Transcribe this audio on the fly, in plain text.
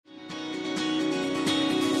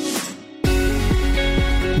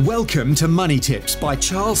Welcome to Money Tips by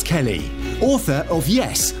Charles Kelly, author of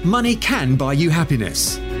Yes, Money Can Buy You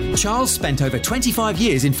Happiness. Charles spent over 25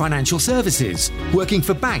 years in financial services, working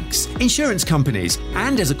for banks, insurance companies,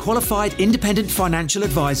 and as a qualified independent financial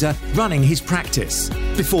advisor running his practice,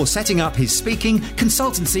 before setting up his speaking,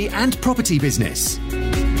 consultancy, and property business.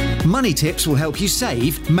 Money Tips will help you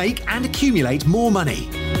save, make, and accumulate more money,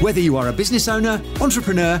 whether you are a business owner,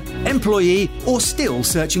 entrepreneur, employee, or still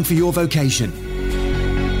searching for your vocation.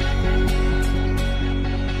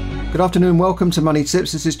 Good afternoon, welcome to Money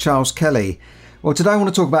Tips. This is Charles Kelly. Well, today I want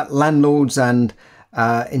to talk about landlords and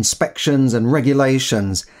inspections and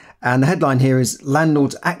regulations. And the headline here is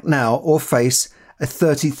Landlords Act Now or Face a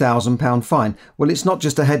 £30,000 fine. Well, it's not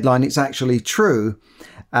just a headline, it's actually true.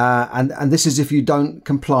 And this is if you don't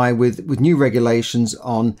comply with new regulations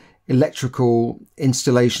on electrical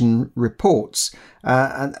installation reports.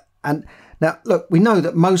 And now, look, we know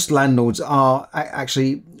that most landlords are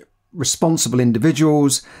actually responsible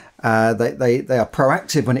individuals. They are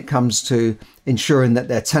proactive when it comes to ensuring that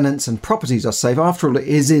their tenants and properties are safe. After all, it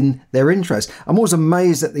is in their interest. I'm always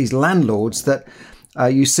amazed at these landlords that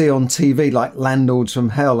you see on TV, like Landlords from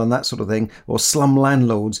Hell and that sort of thing, or slum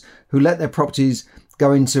landlords who let their properties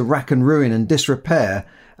go into rack and ruin and disrepair.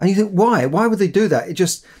 And you think, why? Why would they do that? It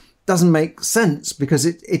just doesn't make sense, because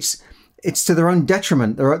it's to their own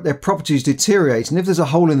detriment. Their properties deteriorate. And if there's a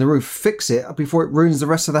hole in the roof, fix it before it ruins the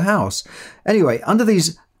rest of the house. Anyway, under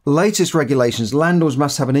these latest regulations, landlords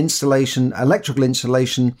must have an electrical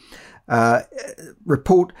installation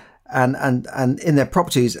report and in their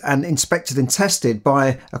properties, and inspected and tested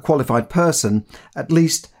by a qualified person at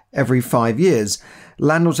least every 5 years.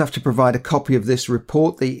 Landlords have to provide a copy of this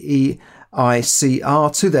report, the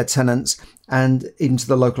EICR, to their tenants and into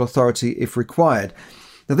the local authority if required.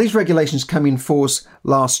 Now, these regulations came in force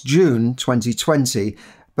last June 2020,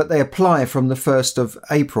 but they apply from the 1st of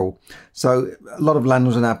April. So a lot of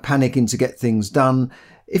landlords are now panicking to get things done.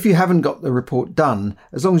 If you haven't got the report done,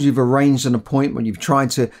 as long as you've arranged an appointment, you've tried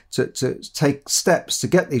to take steps to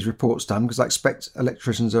get these reports done, because I expect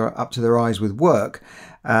electricians are up to their eyes with work,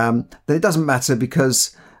 then it doesn't matter,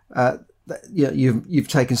 because you've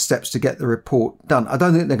taken steps to get the report done. I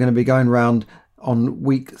don't think they're going to be going around on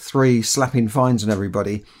week 3 slapping fines on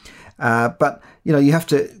everybody. But, you have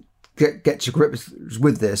to get to grips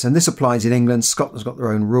with this. And this applies in England. Scotland's got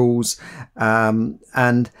their own rules.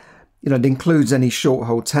 And, it includes any short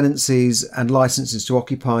hold tenancies and licenses to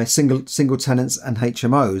occupy single tenants and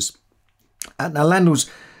HMOs. And now, landlords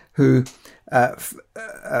who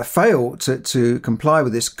fail to comply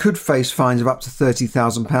with this could face fines of up to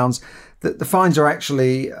 £30,000. The fines are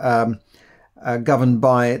actually governed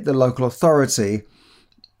by the local authority,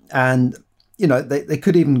 and they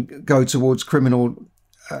could even go towards criminal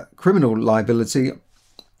liability,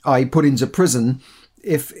 i.e. put into prison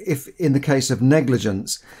if in the case of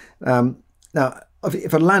negligence. Now,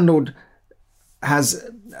 if a landlord has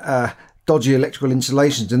dodgy electrical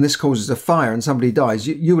installations and this causes a fire and somebody dies,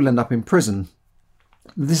 you will end up in prison.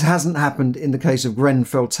 This hasn't happened in the case of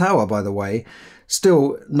Grenfell Tower, by the way.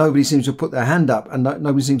 Still, nobody seems to put their hand up, and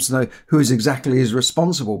nobody seems to know who exactly is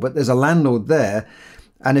responsible. But there's a landlord there,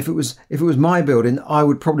 and if it was my building, I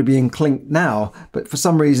would probably be in clink now. But for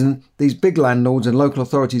some reason, these big landlords and local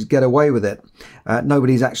authorities get away with it.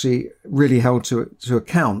 Nobody's actually really held to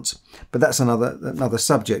account. But that's another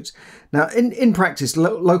subject. Now, in practice,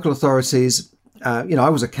 local authorities. I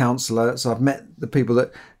was a councillor, so I've met the people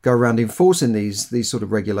that go around enforcing these sort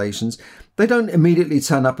of regulations. They don't immediately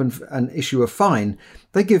turn up and issue a fine.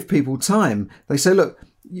 They give people time. They say, look,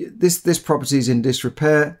 this property is in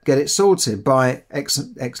disrepair, get it sorted by X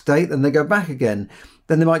date, and they go back again.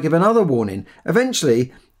 Then they might give another warning.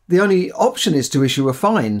 Eventually, the only option is to issue a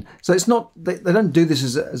fine. So it's not, they don't do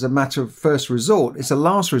this as a matter of first resort. It's a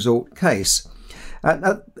last resort case.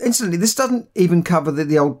 Incidentally, this doesn't even cover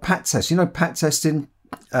the old PAT test. PAT testing,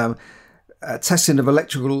 testing of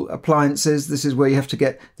electrical appliances. This is where you have to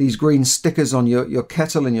get these green stickers on your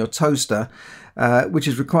kettle and your toaster, which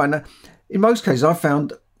is required. Now, in most cases, I've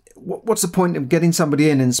found, what's the point of getting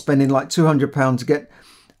somebody in and spending like £200 to get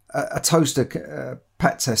a toaster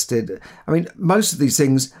PAT tested? I mean, most of these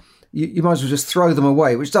things, you might as well just throw them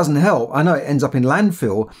away, which doesn't help. I know it ends up in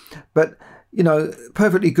landfill, but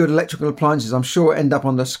perfectly good electrical appliances, I'm sure, end up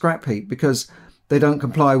on the scrap heap because they don't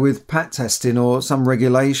comply with PAT testing or some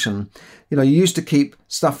regulation. You used to keep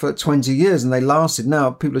stuff for 20 years and they lasted.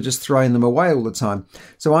 Now people are just throwing them away all the time.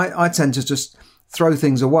 So I tend to just throw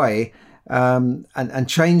things away and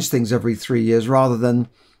change things every 3 years rather than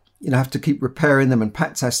have to keep repairing them and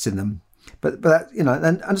PAT testing them. But that,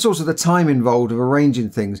 and it's also the time involved of arranging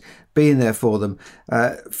things, being there for them,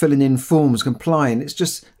 filling in forms, complying. It's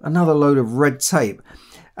just another load of red tape.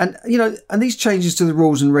 And, and these changes to the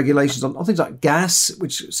rules and regulations on things like gas,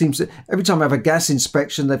 which seems to, every time I have a gas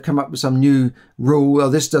inspection, they've come up with some new rule. Oh,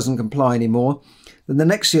 this doesn't comply anymore. Then the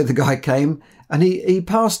next year the guy came and he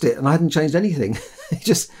passed it and I hadn't changed anything.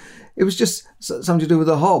 It was just something to do with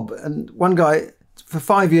a hob. And one guy, for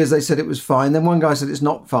 5 years, they said it was fine. Then one guy said it's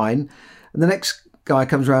not fine. And the next guy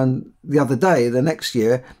comes around the other day, the next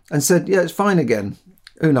year, and said, yeah, it's fine again.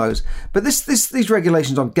 Who knows? But these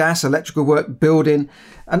regulations on gas, electrical work, building,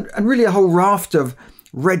 and really a whole raft of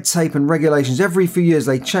red tape and regulations. Every few years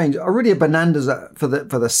they change. Are really a bonanza for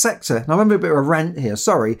the sector. Now I'm a bit of a rant here,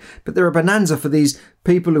 sorry, but they're a bonanza for these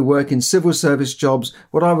people who work in civil service jobs,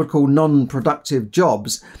 what I would call non-productive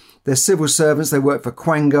jobs. They're civil servants. They work for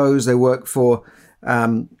Quangos. They work for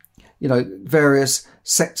various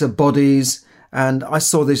sector bodies. And I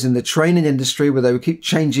saw this in the training industry where they would keep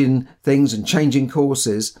changing things and changing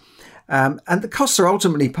courses. And the costs are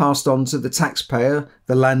ultimately passed on to the taxpayer,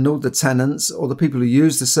 the landlord, the tenants, or the people who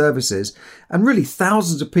use the services. And really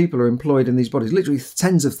thousands of people are employed in these bodies, literally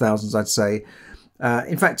tens of thousands, I'd say.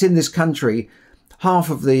 In fact, in this country, half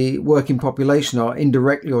of the working population are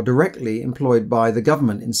indirectly or directly employed by the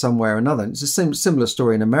government in some way or another. And it's a similar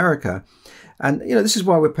story in America. And, this is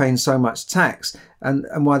why we're paying so much tax and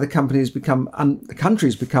why the countries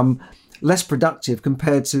become less productive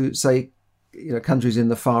compared to, say, countries in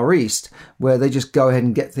the Far East where they just go ahead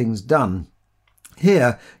and get things done.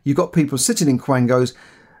 Here, you've got people sitting in Quangos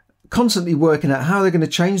constantly working out how they're going to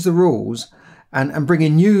change the rules and bring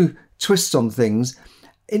in new twists on things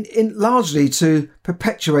in largely to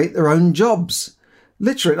perpetuate their own jobs.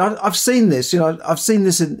 Literally, I've seen this. I've seen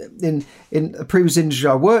this in a previous industry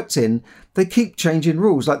I worked in. They keep changing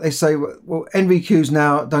rules. Like they say, well, NVQs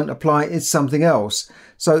now don't apply. It's something else.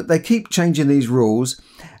 So they keep changing these rules,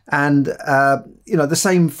 and the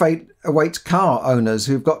same fate awaits car owners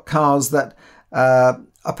who've got cars that are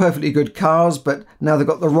perfectly good cars, but now they've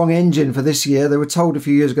got the wrong engine for this year. They were told a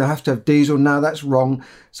few years ago have to have diesel. Now that's wrong.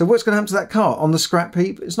 So what's going to happen to that car on the scrap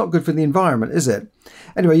heap? It's not good for the environment, is it?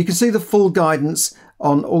 Anyway, you can see the full guidance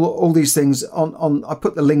on all these things on I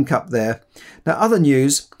put the link up there. Now, other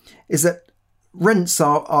news is that rents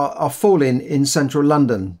are falling in central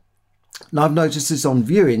London. Now, I've noticed this on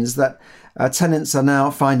viewings that tenants are now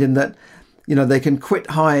finding that they can quit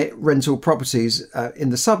high rental properties in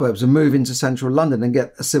the suburbs and move into central London and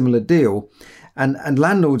get a similar deal. And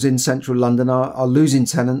landlords in central London are losing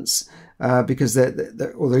tenants because they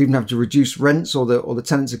even have to reduce rents, or the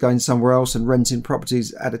tenants are going somewhere else and renting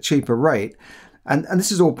properties at a cheaper rate. And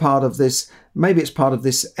this is all part of this. Maybe it's part of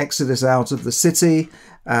this exodus out of the city.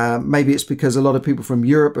 Maybe it's because a lot of people from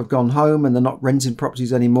Europe have gone home and they're not renting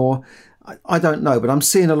properties anymore. I don't know, but I'm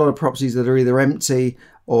seeing a lot of properties that are either empty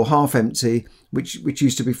or half empty, which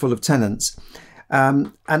used to be full of tenants.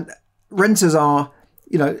 And renters are,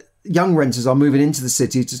 young renters are moving into the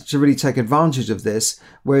city to really take advantage of this,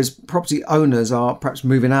 whereas property owners are perhaps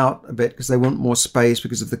moving out a bit because they want more space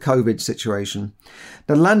because of the COVID situation.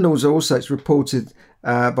 The landlords are also, it's reported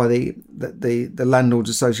by the Landlords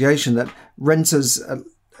Association that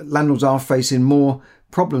landlords are facing more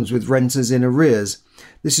problems with renters in arrears.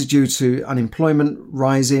 This is due to unemployment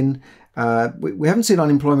rising. We haven't seen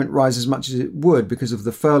unemployment rise as much as it would because of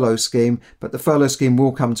the furlough scheme, but the furlough scheme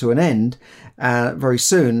will come to an end very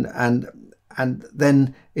soon, and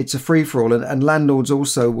then it's a free-for-all, and landlords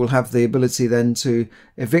also will have the ability then to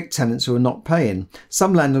evict tenants who are not paying.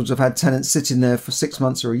 Some landlords have had tenants sitting there for 6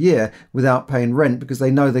 months or a year without paying rent because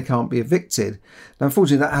they know they can't be evicted. Now,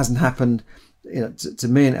 unfortunately, that hasn't happened to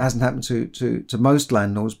me, and it hasn't happened to most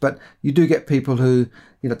landlords, but you do get people who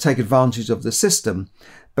take advantage of the system.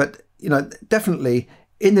 But definitely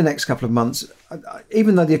in the next couple of months,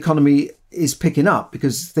 even though the economy is picking up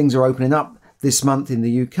because things are opening up this month in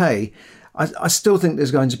the UK, I still think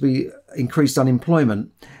there's going to be increased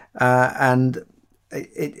unemployment. And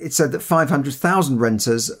it said that 500,000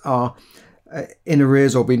 renters are in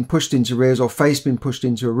arrears or been pushed into arrears or being pushed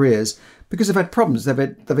into arrears because they've had problems.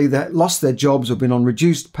 They've either lost their jobs or been on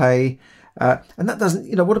reduced pay. And that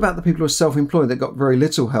doesn't, what about the people who are self-employed that got very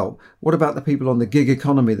little help? What about the people on the gig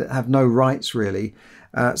economy that have no rights really?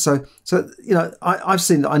 So I've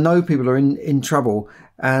seen that. I know people are in trouble,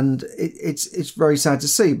 and it's very sad to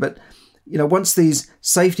see. But once these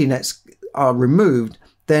safety nets are removed,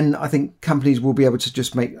 then I think companies will be able to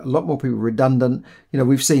just make a lot more people redundant.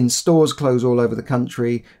 We've seen stores close all over the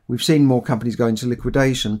country. We've seen more companies go into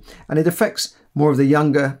liquidation, and it affects more of the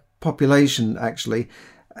younger population actually.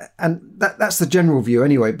 And that's the general view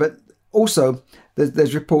anyway. But also,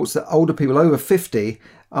 there's reports that older people over 50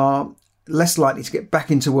 are less likely to get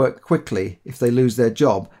back into work quickly if they lose their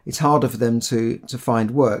job. It's harder for them to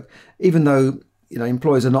find work, even though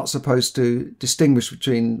employers are not supposed to distinguish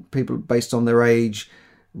between people based on their age,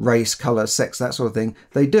 race, colour, sex, that sort of thing.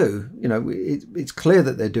 They do. It's clear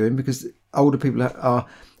that they're doing, because older people are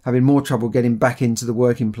having more trouble getting back into the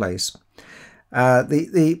working place. Now,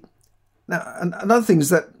 another thing is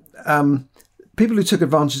that people who took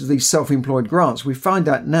advantage of these self-employed grants, we find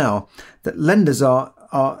out now that lenders are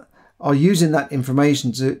using that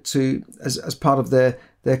information to as part of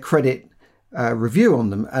their credit review on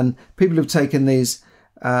them. And people who've taken these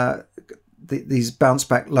bounce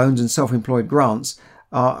back loans and self-employed grants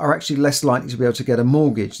are actually less likely to be able to get a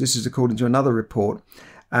mortgage. This is according to another report.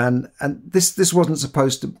 And this wasn't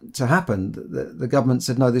supposed to happen. The government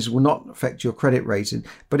said, no, this will not affect your credit rating.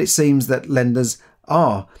 But it seems that lenders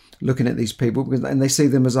are looking at these people, and they see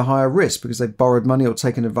them as a higher risk because they've borrowed money or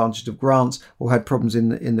taken advantage of grants or had problems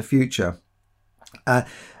in the future.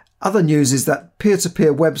 Other news is that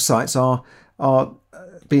peer-to-peer websites are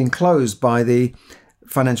being closed by the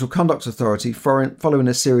Financial Conduct Authority following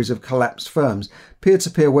a series of collapsed firms.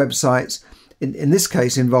 Peer-to-peer websites, in this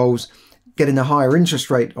case, involves getting a higher interest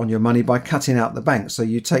rate on your money by cutting out the bank. So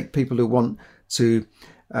you take people who want to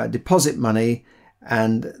deposit money,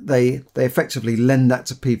 and they effectively lend that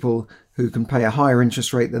to people who can pay a higher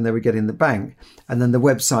interest rate than they would get in the bank. And then the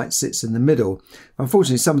website sits in the middle.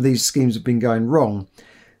 Unfortunately, some of these schemes have been going wrong.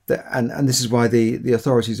 And this is why the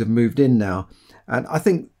authorities have moved in now. And I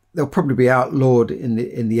think they'll probably be outlawed in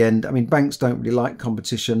the end. I mean, banks don't really like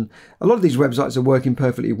competition. A lot of these websites are working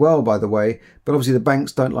perfectly well, by the way, but obviously the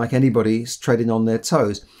banks don't like anybody treading on their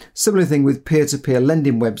toes. Similar thing with peer-to-peer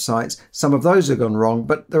lending websites. Some of those have gone wrong,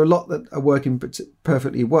 but there are a lot that are working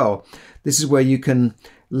perfectly well. This is where you can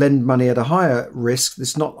lend money at a higher risk. This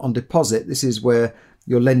is not on deposit. This is where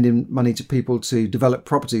you're lending money to people to develop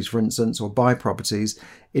properties, for instance, or buy properties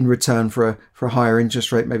in return for a higher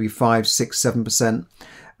interest rate, maybe 5, 6, 7%.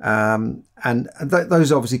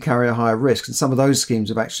 Those obviously carry a higher risk, and some of those schemes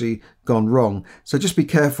have actually gone wrong. So just be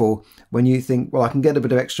careful when you think, well, I can get a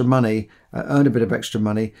bit of extra money, earn a bit of extra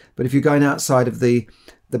money. But if you're going outside of the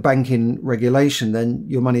banking regulation, then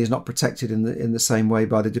your money is not protected in the same way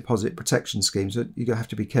by the deposit protection scheme. So you have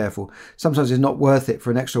to be careful. Sometimes it's not worth it for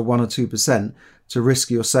an extra 1 or 2% to risk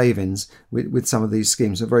your savings with some of these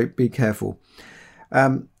schemes. So be careful.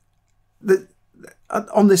 On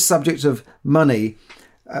this subject of money,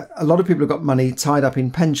 a lot of people have got money tied up in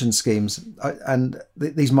pension schemes, and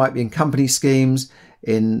these might be in company schemes,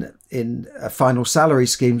 in final salary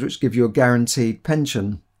schemes, which give you a guaranteed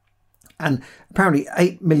pension. And apparently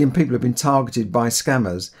 8 million people have been targeted by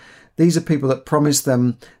scammers. These are people that promise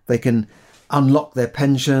them they can unlock their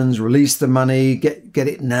pensions, release the money, get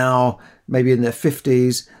it now, maybe in their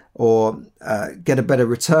 50s, or get a better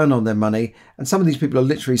return on their money. And some of these people are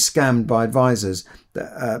literally scammed by advisors.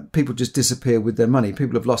 People just disappear with their money.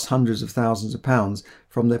 People have lost hundreds of thousands of pounds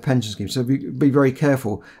from their pension schemes. So be very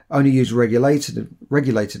careful. Only use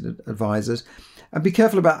regulated advisors, and be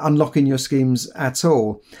careful about unlocking your schemes at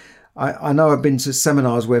all. I know I've been to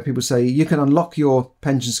seminars where people say you can unlock your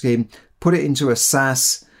pension scheme, put it into a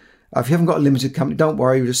SAS. If you haven't got a limited company, don't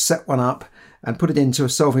worry, you just set one up and put it into a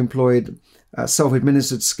self-employed,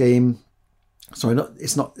 self-administered scheme. Sorry,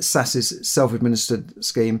 it's not SAS's self-administered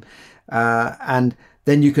scheme. And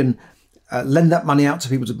then you can lend that money out to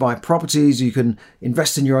people to buy properties. You can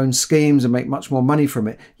invest in your own schemes and make much more money from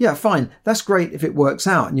it. Yeah, fine. That's great if it works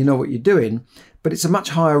out and you know what you're doing. But it's a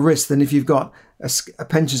much higher risk than if you've got a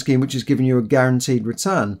pension scheme which is giving you a guaranteed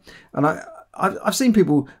return. And I've seen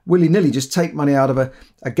people willy-nilly just take money out of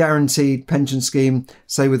a guaranteed pension scheme,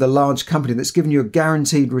 say with a large company that's giving you a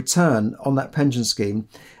guaranteed return on that pension scheme,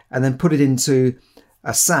 and then put it into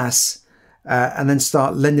a SAS and then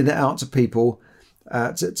start lending it out to people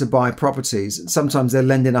to buy properties. Sometimes they're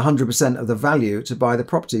lending 100% of the value to buy the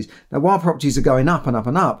properties. Now, while properties are going up and up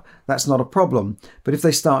and up, that's not a problem. But if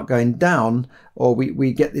they start going down, or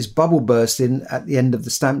we get this bubble bursting at the end of the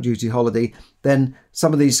stamp duty holiday, then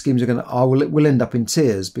some of these schemes will end up in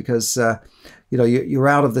tears, because you're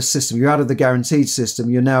out of the system, you're out of the guaranteed system,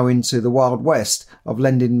 you're now into the Wild West of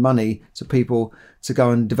lending money to people to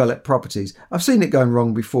go and develop properties. I've seen it going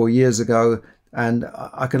wrong before years ago, and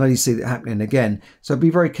I can only see it happening again. So be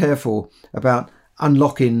very careful about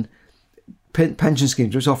unlocking pension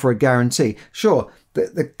schemes which offer a guarantee. Sure,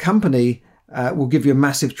 the company will give you a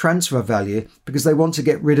massive transfer value because they want to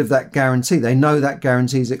get rid of that guarantee. They know that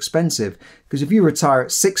guarantee is expensive, because if you retire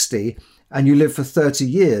at 60 and you live for 30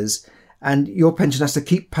 years and your pension has to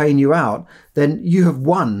keep paying you out, then you have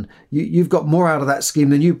won. You've got more out of that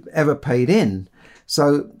scheme than you ever paid in.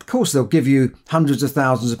 So, of course, they'll give you hundreds of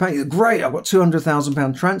thousands of pounds. Great, I've got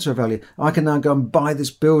 £200,000 transfer value. I can now go and buy this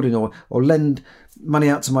building or lend money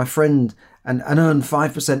out to my friend and earn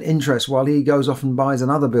 5% interest while he goes off and buys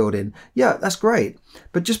another building. Yeah, that's great.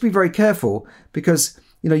 But just be very careful, because,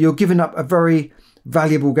 you're giving up a very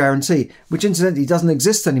valuable guarantee, which incidentally doesn't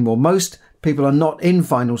exist anymore. Most people are not in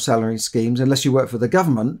final salary schemes unless you work for the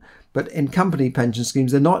government, but in company pension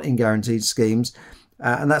schemes, they're not in guaranteed schemes.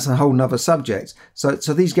 And that's a whole nother subject. So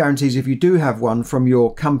these guarantees, if you do have one from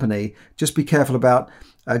your company, just be careful about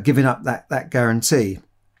giving up that guarantee.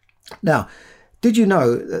 Now, did you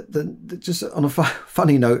know that just on a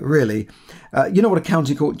funny note, really, you know what a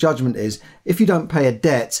county court judgment is? If you don't pay a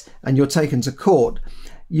debt and you're taken to court,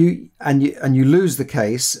 you lose the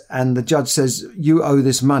case, and the judge says you owe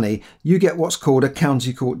this money, you get what's called a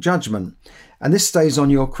county court judgment. And this stays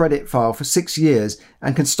on your credit file for 6 years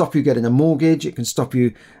and can stop you getting a mortgage. It can stop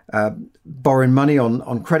you borrowing money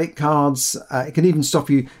on credit cards. It can even stop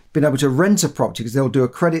you being able to rent a property, because they'll do a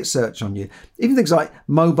credit search on you. Even things like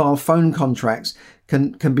mobile phone contracts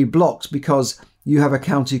can be blocked because you have a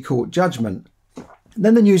county court judgment. And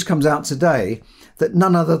then the news comes out today that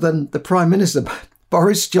none other than the Prime Minister,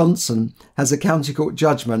 Boris Johnson, has a county court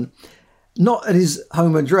judgment, not at his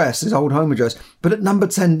home address, his old home address, but at number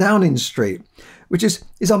 10 Downing Street, which is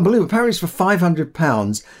unbelievable. Apparently it's for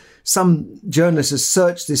 £500. Some journalist has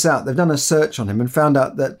searched this out. They've done a search on him and found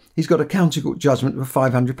out that he's got a county court judgment for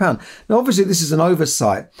 £500. Now, obviously, this is an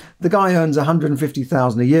oversight. The guy earns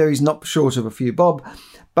 £150,000 a year. He's not short of a few bob,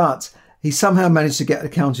 but he somehow managed to get a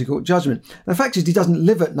county court judgment. The fact is, he doesn't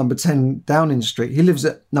live at number 10 Downing Street. He lives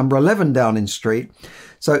at number 11 Downing Street.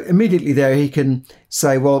 So immediately there, he can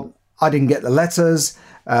say, well, I didn't get the letters,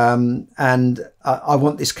 and I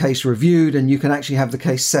want this case reviewed, and you can actually have the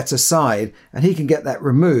case set aside, and he can get that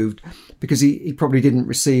removed because he probably didn't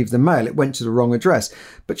receive the mail. It went to the wrong address.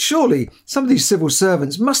 But surely some of these civil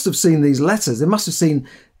servants must have seen these letters. They must have seen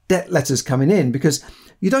debt letters coming in, because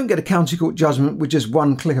you don't get a county court judgment with just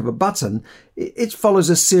one click of a button. It follows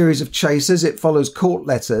a series of chases. It follows court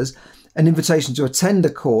letters, an invitation to attend a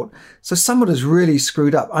court. So someone has really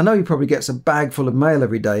screwed up. I know he probably gets a bag full of mail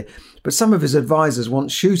every day, but some of his advisors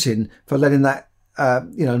want shooting for letting that,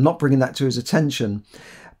 not bringing that to his attention.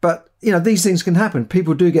 But, these things can happen.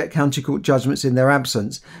 People do get county court judgments in their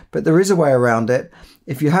absence, but there is a way around it.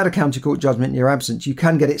 If you had a county court judgment in your absence, you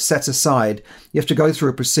can get it set aside. You have to go through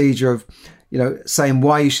a procedure of, saying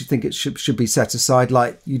why you should think it should be set aside,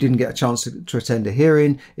 like you didn't get a chance to attend a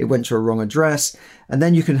hearing, it went to a wrong address, and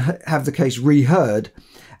then you can have the case reheard.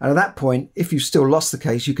 And at that point, if you still lost the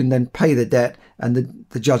case, you can then pay the debt and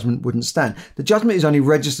the judgment wouldn't stand. The judgment is only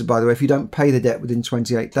registered, by the way, if you don't pay the debt within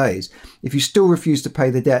 28 days. If you still refuse to pay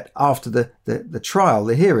the debt after the trial,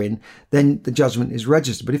 the hearing, then the judgment is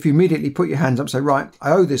registered. But if you immediately put your hands up and say, right,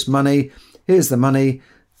 I owe this money, here's the money,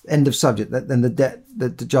 end of subject, then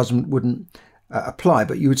the judgment wouldn't apply,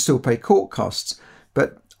 but you would still pay court costs.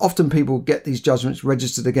 But often people get these judgments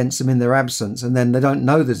registered against them in their absence, and then they don't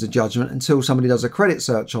know there's a judgment until somebody does a credit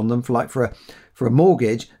search on them for a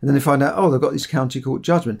mortgage, and then they find out, oh, they've got this county court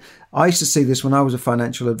judgment. I used to see this when I was a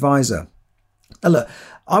financial advisor. And look,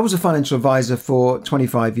 I was a financial advisor for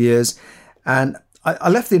 25 years, and I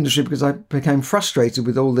left the industry because I became frustrated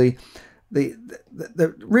with all the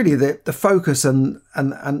focus and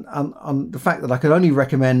on the fact that I could only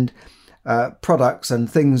recommend products and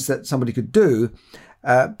things that somebody could do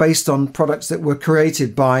based on products that were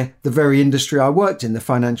created by the very industry I worked in, the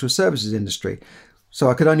financial services industry. So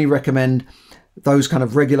I could only recommend those kind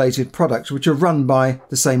of regulated products which are run by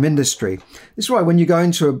the same industry. This is why when you go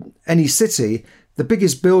into any city, the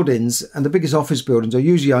biggest buildings and the biggest office buildings are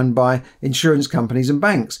usually owned by insurance companies and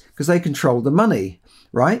banks, because they control the money,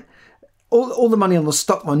 right? All the money on the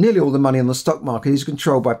stock market, nearly all the money on the stock market is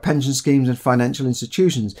controlled by pension schemes and financial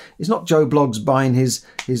institutions. It's not Joe Bloggs buying his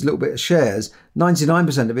little bit of shares.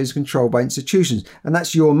 99% of it is controlled by institutions, and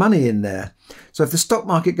that's your money in there. So if the stock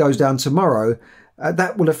market goes down tomorrow,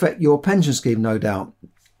 that will affect your pension scheme, no doubt.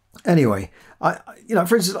 Anyway,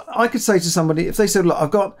 for instance, I could say to somebody, if they said, look,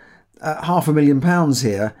 I've got £500,000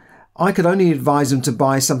 here, I could only advise them to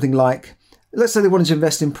buy something like, let's say they wanted to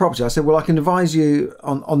invest in property. I said, well, I can advise you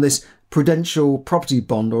on this prudential property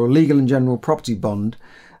bond or a legal and general property bond,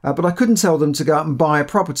 but I couldn't tell them to go out and buy a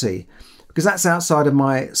property because that's outside of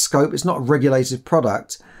my scope. It's not a regulated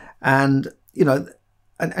product. And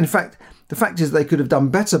in fact, the fact is they could have done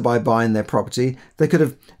better by buying their property. They could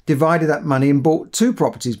have divided that money and bought two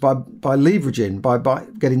properties by leveraging, by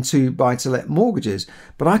getting two buy-to-let mortgages.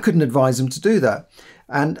 But I couldn't advise them to do that.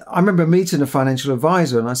 And I remember meeting a financial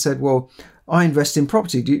advisor and I said, well, I invest in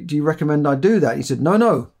property. Do you recommend I do that? He said,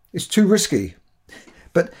 no, it's too risky.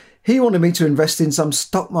 But he wanted me to invest in some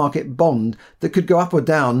stock market bond that could go up or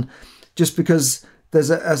down just because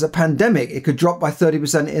as a pandemic, it could drop by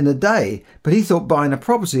 30% in a day. But he thought buying a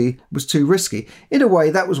property was too risky. In a way,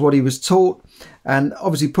 that was what he was taught. And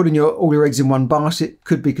obviously putting all your eggs in one basket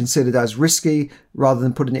could be considered as risky rather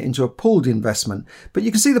than putting it into a pooled investment. But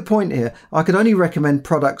you can see the point here. I could only recommend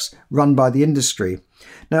products run by the industry.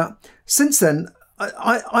 Now, since then,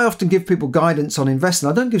 I often give people guidance on investing.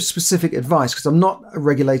 I don't give specific advice because I'm not a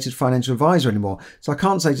regulated financial advisor anymore. So I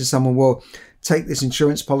can't say to someone, well, take this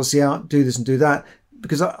insurance policy out, do this and do that,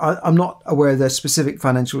 because I'm not aware of their specific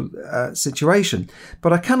financial situation.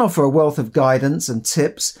 But I can offer a wealth of guidance and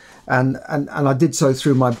tips, and I did so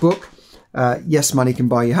through my book, Yes, Money Can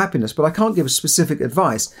Buy You Happiness. But I can't give specific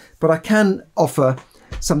advice, but I can offer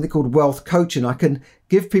something called wealth coaching. I can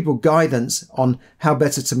give people guidance on how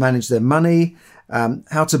better to manage their money,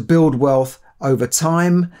 how to build wealth over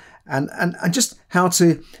time, and just how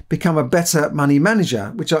to become a better money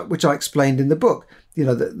manager, which I explained in the book. You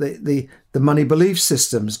know, the money belief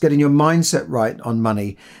systems, getting your mindset right on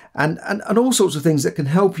money, and all sorts of things that can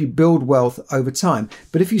help you build wealth over time.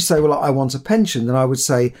 But if you say, well, I want a pension, then I would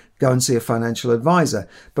say go and see a financial advisor.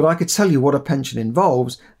 But I could tell you what a pension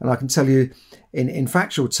involves, and I can tell you in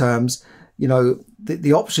factual terms, you know,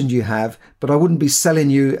 the options you have, but I wouldn't be selling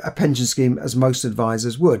you a pension scheme as most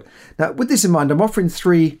advisors would. Now, with this in mind, I'm offering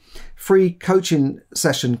 3 free coaching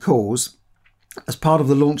session calls as part of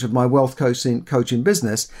the launch of my wealth coaching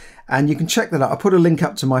business. And you can check that out. I'll put a link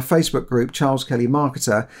up to my Facebook group, Charles Kelly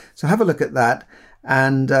Marketer. So have a look at that.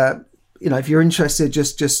 And, you know, if you're interested,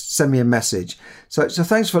 just send me a message. So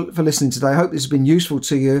thanks for listening today. I hope this has been useful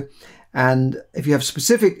to you. And if you have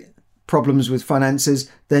specific problems with finances,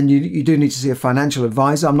 then you do need to see a financial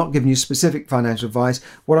advisor. I'm not giving you specific financial advice.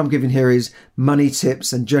 What I'm giving here is money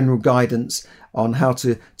tips and general guidance on how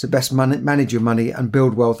to best manage your money and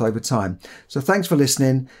build wealth over time. So thanks for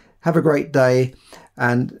listening. Have a great day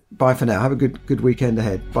and bye for now. Have a good weekend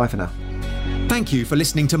ahead. Bye for now. Thank you for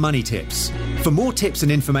listening to Money Tips. For more tips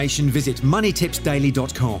and information, visit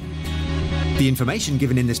moneytipsdaily.com. The information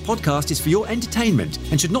given in this podcast is for your entertainment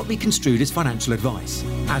and should not be construed as financial advice.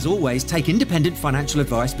 As always, take independent financial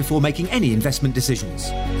advice before making any investment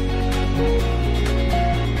decisions.